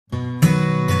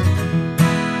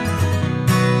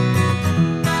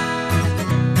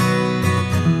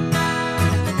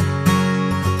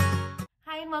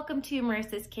welcome to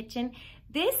Marissa's Kitchen.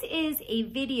 This is a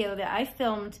video that I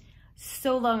filmed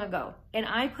so long ago and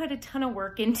I put a ton of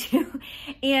work into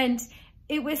and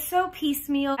it was so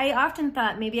piecemeal. I often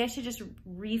thought maybe I should just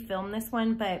refilm this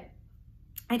one, but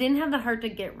I didn't have the heart to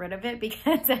get rid of it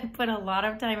because I put a lot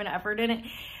of time and effort in it.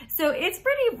 So it's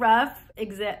pretty rough.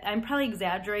 I'm probably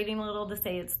exaggerating a little to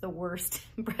say it's the worst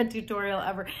bread tutorial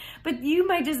ever, but you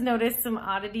might just notice some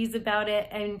oddities about it.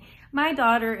 And my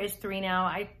daughter is 3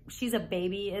 now. She's a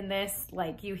baby in this.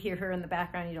 Like, you hear her in the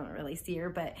background, you don't really see her,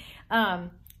 but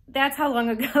that's how long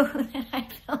ago that I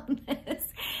filmed this.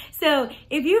 So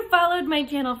if you followed my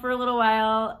channel for a little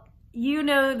while, you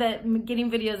know that getting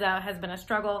videos out has been a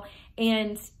struggle,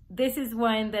 and this is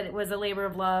one that was a labor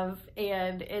of love,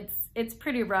 and it's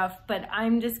pretty rough, but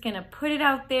I'm just gonna put it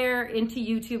out there into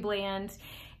YouTube land,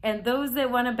 and those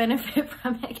that want to benefit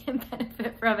from it can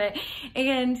benefit from it,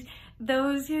 and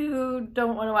those who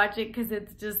don't want to watch it because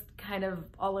it's just kind of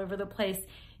all over the place,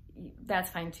 that's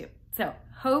fine too. So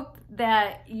hope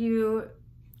that you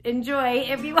enjoy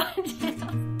if you watch it.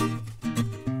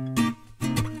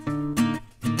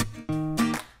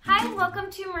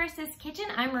 Welcome to Marissa's Kitchen.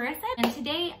 I'm Marissa, and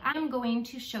today I'm going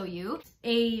to show you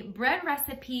a bread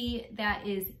recipe that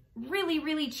is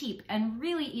really cheap and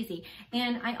really easy.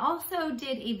 And I also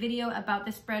did a video about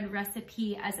this bread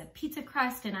recipe as a pizza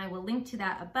crust, and I will link to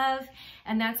that above.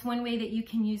 And that's one way that you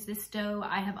can use this dough.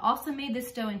 I have also made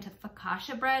this dough into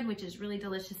focaccia bread, which is really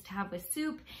delicious to have with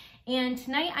soup. And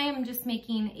tonight I am just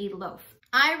making a loaf.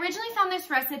 I originally found this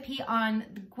recipe on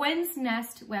Gwen's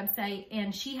Nest website,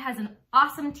 and she has an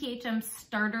awesome THM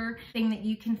starter thing that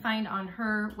you can find on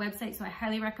her website, so I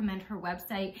highly recommend her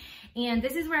website. And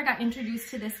this is where I got introduced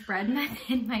to this bread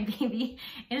method. My baby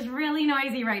is really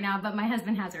noisy right now, but my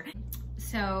husband has her.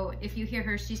 So if you hear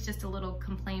her, she's just a little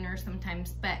complainer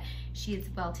sometimes, but she's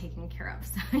well taken care of.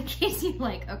 So in case you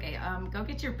like, okay, go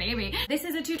get your baby. This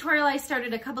is a tutorial I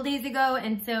started a couple days ago,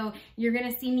 and so you're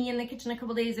gonna see me in the kitchen a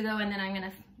couple days ago, and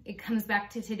then it comes back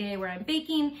to today where I'm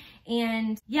baking,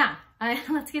 and yeah,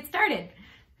 let's get started.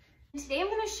 Today I'm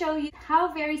gonna show you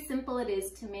how very simple it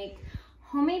is to make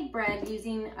homemade bread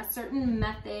using a certain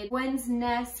method. Gwen's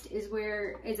Nest is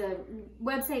a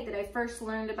website that I first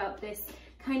learned about this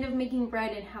kind of making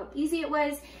bread and how easy it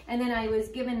was. And then I was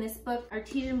given this book,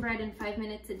 Artisan Bread in 5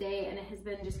 minutes a day, and it has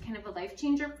been just kind of a life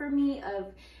changer for me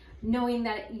of knowing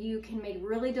that you can make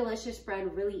really delicious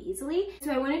bread really easily.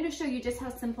 So I wanted to show you just how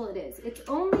simple it is. It's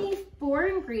only 4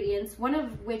 ingredients, one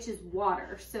of which is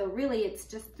water. So really it's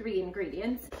just 3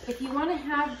 ingredients. If you want to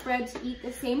have bread to eat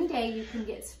the same day, you can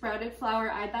get sprouted flour.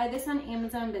 I buy this on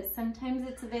Amazon, but sometimes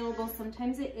it's available,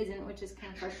 sometimes it isn't, which is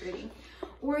kind of frustrating.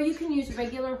 Or you can use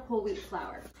regular whole wheat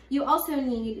flour. You also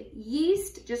need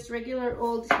yeast, just regular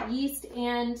old yeast,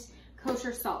 and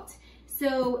kosher salt.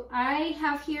 So I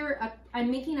have here, I'm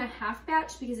making a half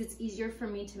batch because it's easier for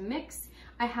me to mix.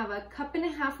 I have 1.5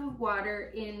 cups of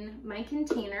water in my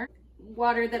container,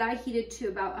 water that I heated to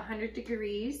about 100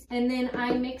 degrees. And then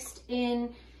I mixed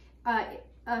in,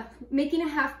 making a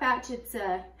half batch, it's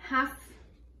a half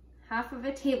of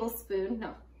a tablespoon,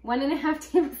 no,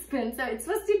 1.5 tablespoons. So it's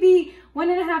supposed to be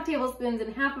 1.5 tablespoons,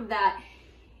 and half of that,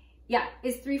 yeah,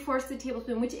 is 3/4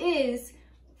 tablespoon, which is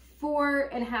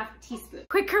 4.5 teaspoons.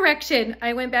 Quick correction,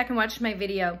 I went back and watched my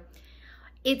video.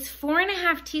 It's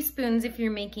 4.5 teaspoons if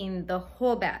you're making the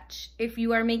whole batch. If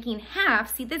you are making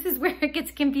half, see, this is where it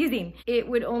gets confusing. It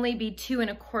would only be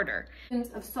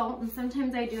 2.25 of salt, and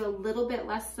sometimes I do a little bit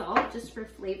less salt just for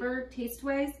flavor,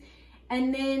 taste-wise.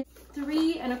 And then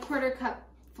 3.25 cups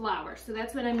flour. So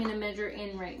that's what I'm gonna measure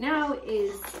in right now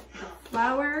is the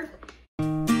flour.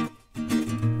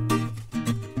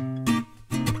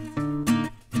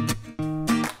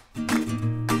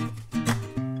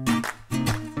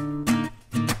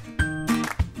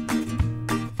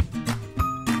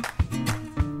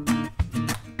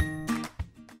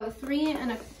 So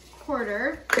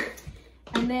 3.25,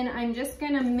 and then I'm just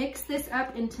gonna mix this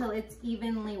up until it's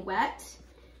evenly wet.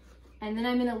 And then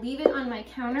I'm gonna leave it on my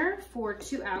counter for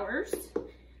 2 hours.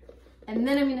 And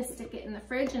then I'm gonna stick it in the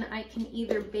fridge, and I can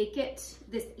either bake it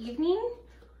this evening,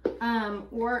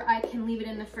 or I can leave it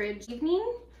in the fridge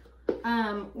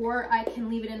or I can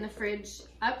leave it in the fridge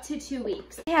up to 2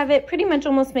 weeks. I have it pretty much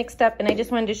almost mixed up, and I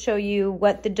just wanted to show you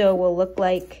what the dough will look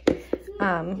like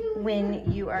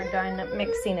when you are done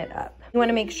mixing it up. You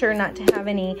wanna make sure not to have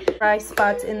any dry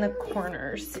spots in the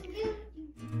corners.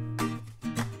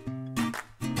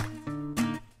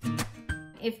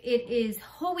 If it is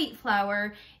whole wheat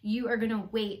flour, you are gonna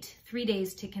wait 3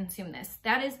 days to consume this.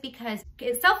 That is because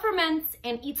it self-ferments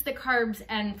and eats the carbs,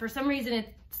 and for some reason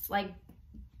it's like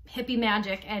hippie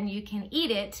magic and you can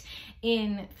eat it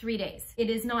in 3 days. It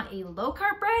is not a low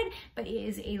carb bread, but it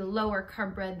is a lower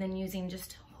carb bread than using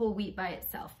just whole wheat by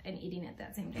itself and eating it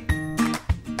that same day.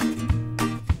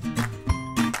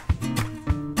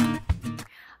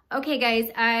 Okay guys,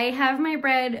 I have my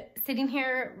bread sitting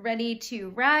here ready to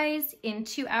rise. In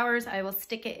 2 hours, I will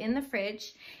stick it in the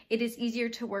fridge. It is easier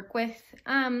to work with.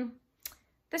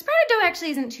 The sprouted dough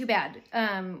actually isn't too bad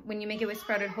when you make it with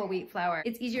sprouted whole wheat flour.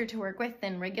 It's easier to work with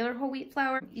than regular whole wheat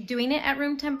flour. Doing it at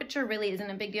room temperature really isn't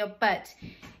a big deal, but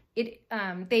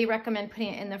they recommend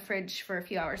putting it in the fridge for a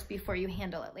few hours before you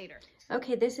handle it later.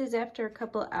 Okay, this is after a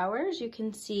couple hours. You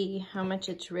can see how much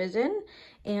it's risen,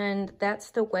 and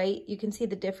that's the white. You can see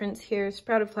the difference here.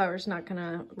 Sprouted flour is not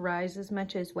gonna rise as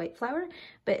much as white flour,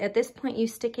 but at this point you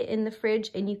stick it in the fridge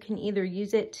and you can either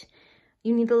use it,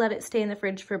 you need to let it stay in the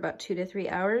fridge for about 2 to 3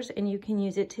 hours, and you can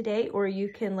use it today, or you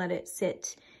can let it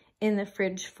sit in the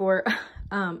fridge for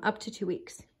up to 2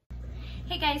 weeks.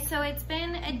 Hey guys, so it's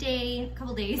been a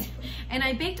couple days, and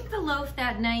I baked up the loaf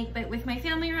that night, but with my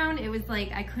family around, it was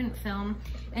like I couldn't film.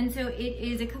 And so it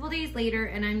is a couple days later,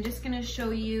 and I'm just gonna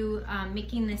show you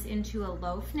making this into a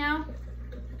loaf now.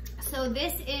 So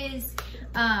this is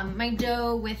my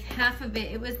dough with half of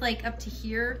it. It was like up to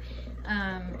here,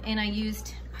 and I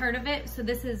used part of it. So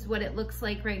this is what it looks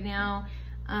like right now.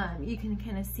 You can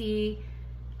kind of see,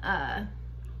 I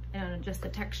don't know, just the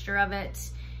texture of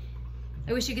it.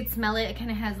 I wish you could smell it. It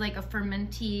kind of has like a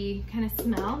fermenty kind of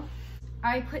smell.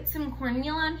 I put some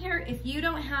cornmeal on here. If you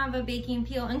don't have a baking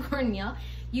peel and cornmeal,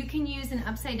 you can use an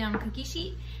upside down cookie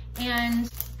sheet and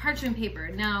parchment paper.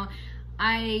 Now,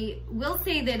 I will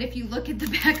say that if you look at the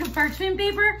back of parchment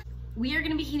paper, we are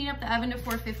gonna be heating up the oven to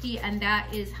 450, and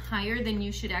that is higher than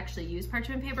you should actually use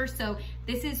parchment paper. So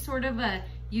this is sort of a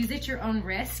use at your own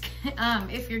risk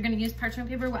if you're gonna use parchment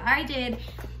paper. What I did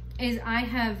is I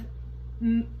have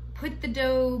put the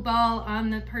dough ball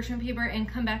on the parchment paper and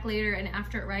come back later, and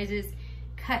after it rises,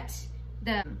 cut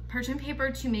the parchment paper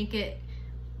to make it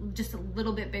just a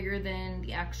little bit bigger than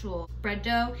the actual bread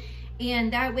dough.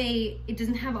 And that way it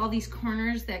doesn't have all these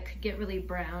corners that could get really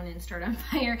brown and start on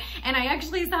fire. And I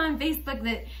actually saw on Facebook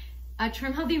that a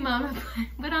Trim Healthy Mama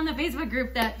put on the Facebook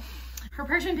group that her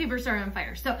parchment paper started on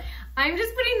fire. So I'm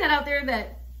just putting that out there,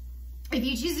 that if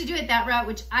you choose to do it that route,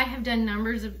 which I have done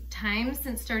numbers of times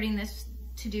since starting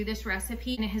to do this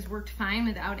recipe, and it has worked fine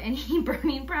without any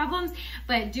burning problems,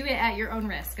 but do it at your own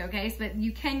risk, okay? So that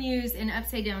you can use an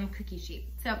upside down cookie sheet.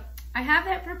 So I have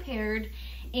that prepared,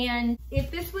 and if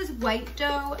this was white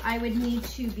dough, I would need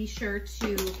to be sure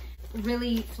to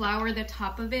really flour the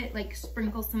top of it, like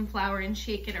sprinkle some flour and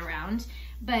shake it around.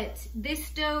 But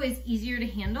this dough is easier to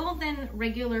handle than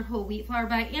regular whole wheat flour,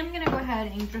 but I am gonna go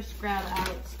ahead and just grab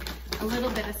out a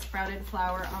little bit of sprouted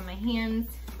flour on my hands,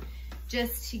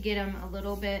 just to get them a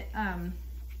little bit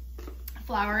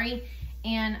floury.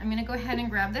 And I'm gonna go ahead and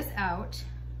grab this out.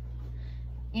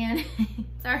 And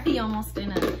it's already almost in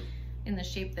the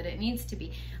shape that it needs to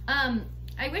be.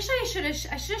 I wish I should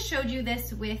have showed you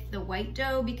this with the white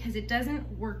dough, because it doesn't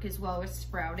work as well with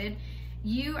sprouted.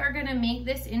 You are gonna make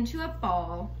this into a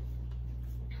ball,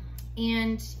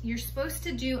 and you're supposed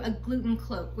to do a gluten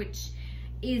cloak, which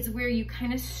is where you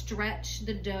kind of stretch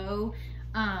the dough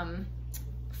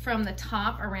from the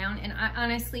top around, and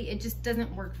honestly, it just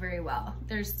doesn't work very well.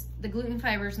 The gluten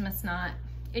fibers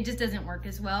it just doesn't work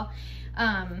as well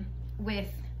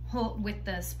with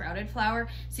the sprouted flour.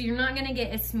 So you're not gonna get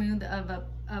as smooth of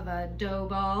a dough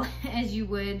ball as you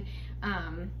would,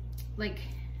 like,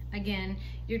 again,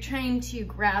 you're trying to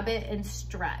grab it and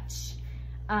stretch,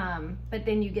 but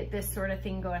then you get this sort of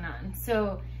thing going on.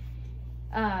 So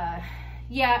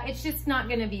yeah, it's just not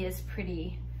gonna be as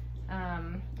pretty.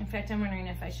 In fact, I'm wondering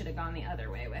if I should have gone the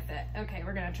other way with it. Okay,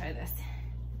 we're gonna try this.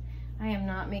 I am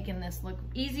not making this look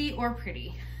easy or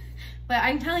pretty, but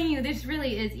I'm telling you, this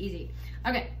really is easy.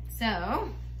 Okay, so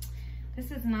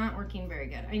this is not working very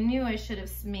good. I knew I should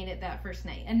have made it that first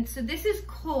night. And so this is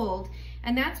cold,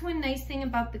 and that's one nice thing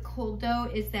about the cold dough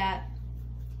is that,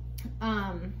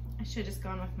 I should have just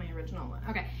gone with my original one.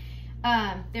 Okay,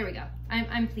 there we go.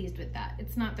 I'm pleased with that.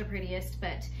 It's not the prettiest,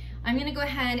 but I'm gonna go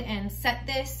ahead and set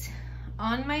this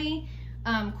on my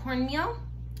cornmeal,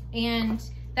 and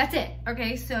that's it.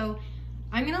 Okay, so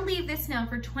I'm gonna leave this now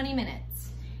for 20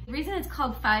 minutes. The reason it's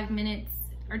called 5 minutes,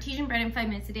 Artisan Bread in 5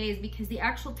 minutes a day, is because the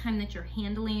actual time that you're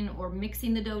handling or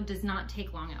mixing the dough does not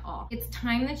take long at all. It's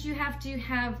time that you have to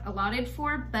have allotted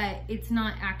for, but it's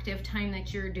not active time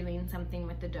that you're doing something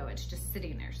with the dough. It's just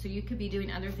sitting there. So you could be doing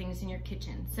other things in your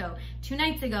kitchen. So 2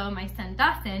 nights ago, my son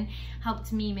Dawson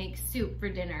helped me make soup for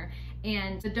dinner,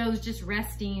 and the dough's just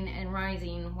resting and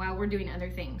rising while we're doing other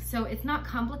things. So it's not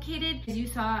complicated. As you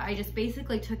saw, I just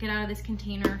basically took it out of this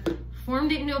container,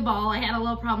 formed it into a ball. I had a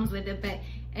little problems with it,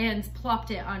 and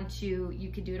plopped it onto, you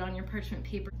could do it on your parchment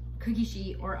paper cookie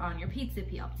sheet or on your pizza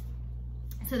peel.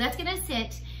 So that's gonna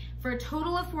sit for a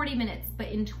total of 40 minutes, but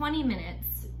in 20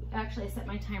 minutes, actually I set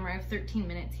my timer, I have 13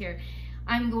 minutes here,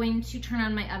 I'm going to turn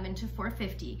on my oven to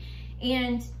 450.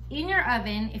 And in your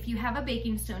oven, if you have a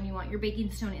baking stone, you want your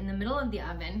baking stone in the middle of the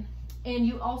oven. And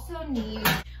you also need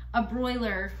a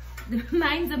broiler.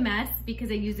 Mine's a mess because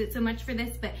I use it so much for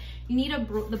this, but you need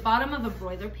the bottom of a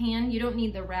broiler pan. You don't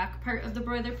need the rack part of the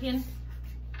broiler pan.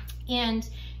 And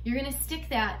you're gonna stick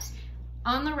that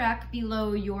on the rack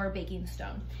below your baking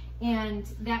stone. And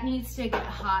that needs to get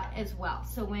hot as well.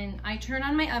 So when I turn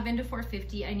on my oven to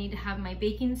 450, I need to have my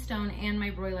baking stone and my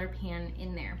broiler pan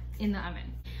in there, in the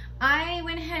oven. I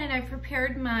went ahead and I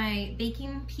prepared my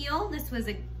baking peel. This was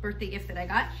a birthday gift that I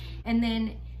got. And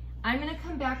then I'm gonna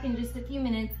come back in just a few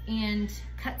minutes and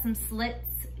cut some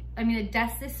slits. I'm gonna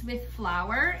dust this with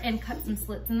flour and cut some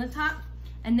slits in the top.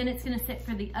 And then it's gonna sit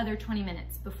for the other 20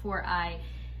 minutes before I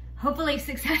hopefully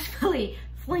successfully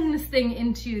fling this thing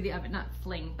into the oven. Not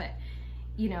fling, but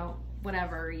you know,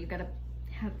 whatever, you gotta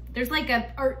have, there's like an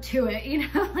art to it, you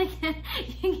know, like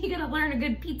you gotta learn a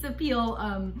good pizza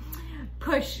peel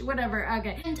push, whatever,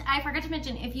 okay. And I forgot to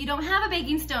mention, if you don't have a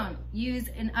baking stone, use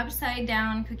an upside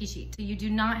down cookie sheet. So you do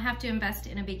not have to invest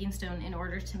in a baking stone in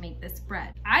order to make this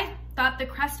bread. I thought the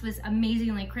crust was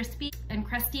amazingly crispy and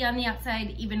crusty on the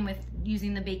outside, even with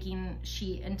using the baking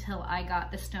sheet, until I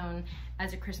got the stone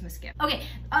as a Christmas gift. Okay,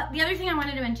 the other thing I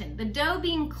wanted to mention, the dough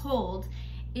being cold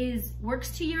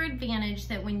works to your advantage,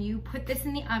 that when you put this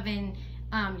in the oven,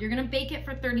 you're gonna bake it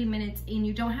for 30 minutes and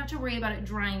you don't have to worry about it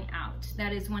drying out.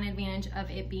 That is one advantage of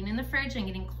it being in the fridge and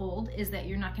getting cold, is that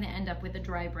you're not gonna end up with a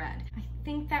dry bread. I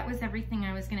think that was everything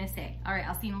I was gonna say. All right,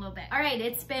 I'll see you in a little bit. All right,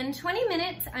 it's been 20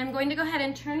 minutes. I'm going to go ahead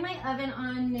and turn my oven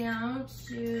on now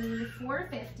to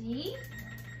 450.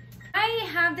 I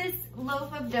have this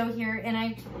loaf of dough here, and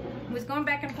I was going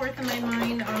back and forth in my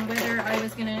mind on whether I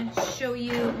was gonna show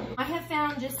you. I have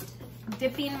found just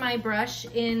dipping my brush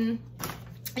in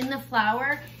the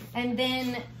flour and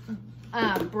then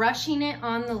brushing it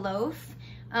on the loaf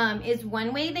is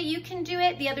one way that you can do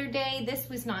it. The other day, this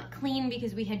was not clean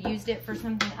because we had used it for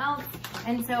something else.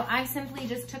 And so I simply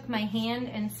just took my hand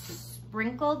and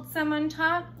sprinkled some on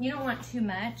top. You don't want too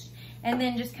much. And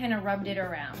then just kind of rubbed it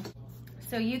around.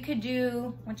 So you could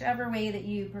do whichever way that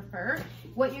you prefer.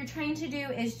 What you're trying to do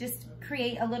is just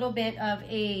create a little bit of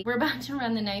we're about to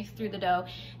run the knife through the dough,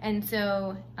 and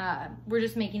so we're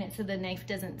just making it so the knife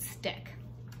doesn't stick.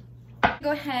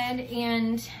 Go ahead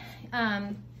and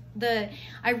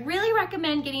I really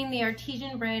recommend getting the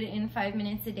Artisan Bread in 5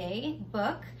 Minutes a Day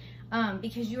book,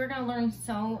 because you are gonna learn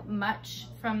so much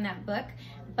from that book,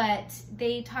 but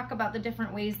they talk about the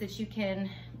different ways that you can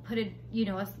put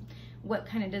what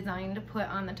kind of design to put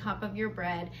on the top of your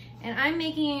bread. And I'm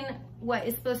making what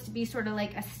is supposed to be sort of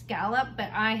like a scallop,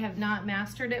 but I have not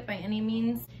mastered it by any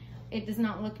means. It does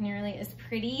not look nearly as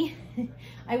pretty.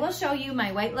 I will show you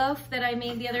my white loaf that I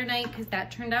made the other night, because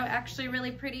that turned out actually really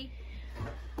pretty.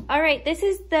 All right, this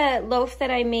is the loaf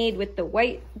that I made with the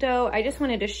white dough. I just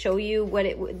wanted to show you what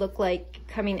it would look like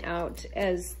coming out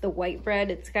as the white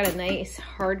bread. It's got a nice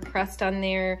hard crust on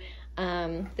there.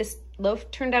 This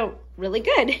loaf turned out really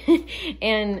good.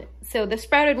 And so the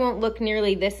sprouted won't look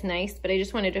nearly this nice, but I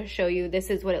just wanted to show you this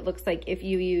is what it looks like if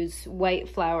you use white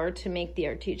flour to make the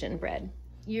artisan bread.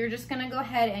 You're just gonna go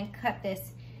ahead and cut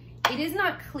this. It is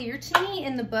not clear to me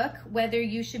in the book whether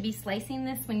you should be slicing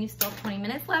this when you still have 20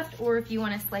 minutes left, or if you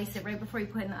want to slice it right before you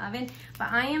put it in the oven, but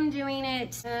I am doing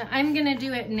it. I'm gonna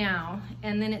do it now,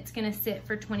 and then it's gonna sit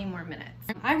for 20 more minutes.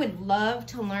 I would love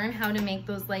to learn how to make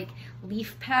those like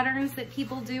leaf patterns that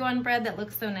people do on bread that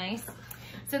look so nice.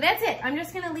 So that's it. I'm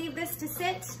just gonna leave this to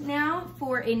sit now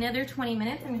for another 20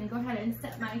 minutes. I'm gonna go ahead and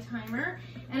set my timer,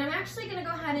 and I'm actually gonna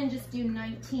go ahead and just do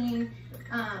 19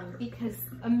 because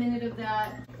a minute of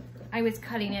that, I was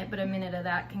cutting it, but a minute of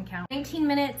that can count. 19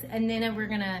 minutes, and then we're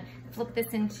gonna flip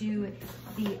this into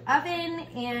the oven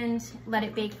and let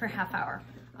it bake for half hour.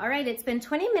 All right, it's been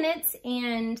 20 minutes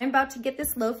and I'm about to get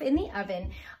this loaf in the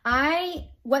oven.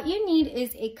 What you need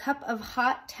is a cup of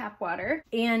hot tap water,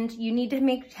 and you need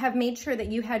to have made sure that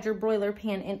you had your broiler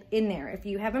pan in there. If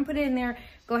you haven't put it in there,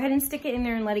 go ahead and stick it in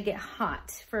there and let it get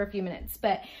hot for a few minutes.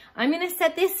 But I'm gonna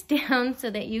set this down so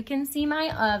that you can see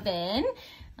my oven.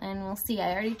 And we'll see,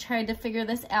 I already tried to figure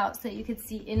this out so that you could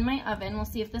see in my oven. We'll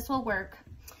see if this will work.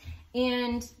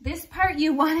 And this part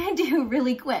you wanna do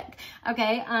really quick,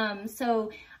 okay? So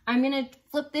I'm gonna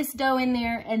flip this dough in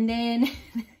there, and then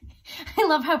I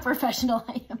love how professional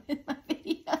I am in my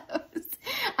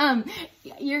videos.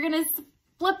 You're gonna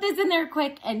flip this in there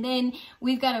quick, and then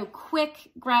we've got to quick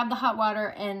grab the hot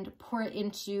water and pour it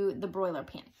into the broiler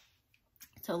pan.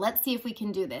 So let's see if we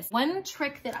can do this. One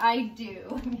trick that I do,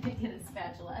 I'm gonna get a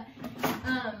spatula,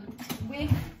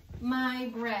 with my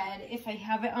bread, if I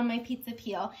have it on my pizza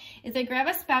peel, is I grab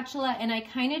a spatula and I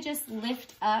kind of just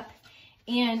lift up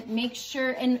and make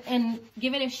sure, and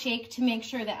give it a shake to make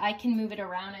sure that I can move it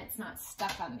around and it's not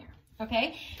stuck on there,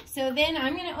 okay? So then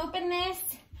I'm gonna open this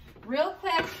real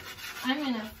quick. I'm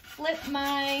gonna flip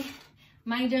my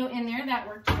dough in there. That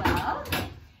worked well.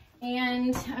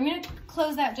 And I'm gonna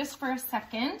close that just for a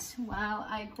second while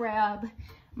I grab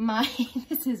my,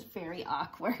 this is very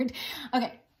awkward.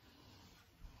 Okay.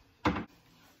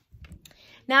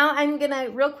 Now I'm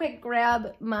gonna real quick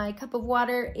grab my cup of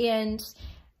water and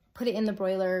put it in the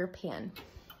broiler pan.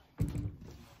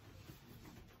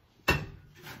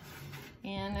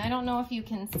 And I don't know if you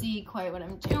can see quite what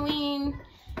I'm doing.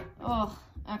 Oh,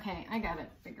 okay, I gotta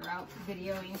figure out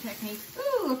videoing techniques.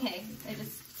 Ooh, okay,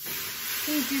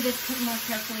 please do this more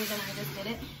carefully than I just did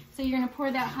it. So you're gonna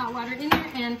pour that hot water in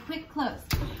there and quick close.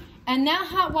 And that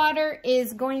hot water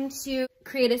is going to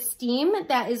create a steam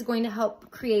that is going to help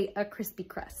create a crispy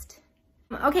crust.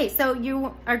 Okay, so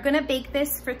you are gonna bake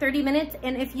this for 30 minutes,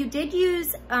 and if you did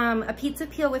use a pizza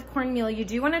peel with cornmeal, you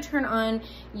do wanna turn on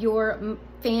your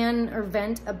fan or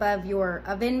vent above your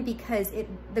oven because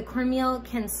the cornmeal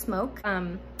can smoke.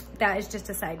 That is just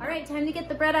a side note. All right, time to get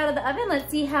the bread out of the oven.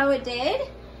 Let's see how it did.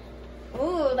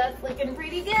 Ooh, that's looking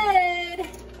pretty good.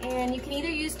 And you can either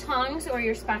use tongs or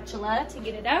your spatula to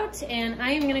get it out. And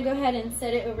I am gonna go ahead and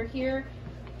set it over here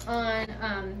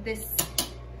on this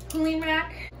cooling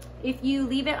rack. If you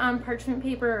leave it on parchment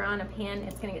paper or on a pan,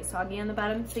 it's gonna get soggy on the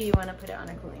bottom, so you wanna put it on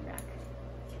a cooling rack.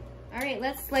 All right,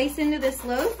 let's slice into this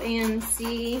loaf and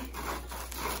see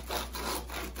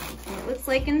what it looks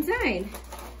like inside.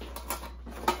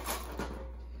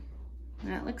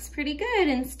 That looks pretty good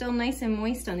and still nice and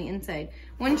moist on the inside.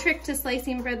 One trick to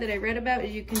slicing bread that I read about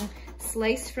is you can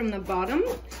slice from the bottom,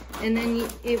 and then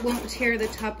it won't tear the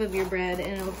top of your bread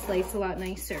and it'll slice a lot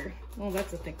nicer. Well,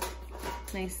 that's a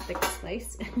nice thick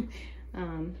slice.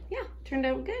 Yeah, turned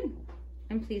out good.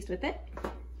 I'm pleased with it.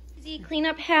 Easy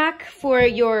cleanup hack for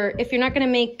if you're not gonna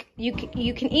make, you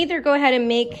can either go ahead and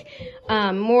make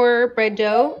more bread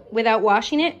dough without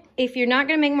washing it. If you're not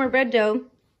gonna make more bread dough,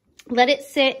 let it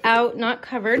sit out, not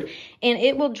covered, and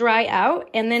it will dry out,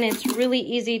 and then it's really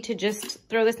easy to just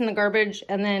throw this in the garbage,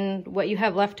 and then what you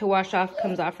have left to wash off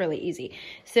comes off really easy.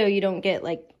 So you don't get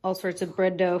like all sorts of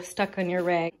bread dough stuck on your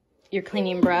rag, your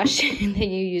cleaning brush that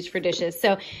you use for dishes.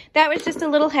 So that was just a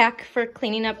little hack for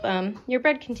cleaning up your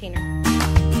bread container.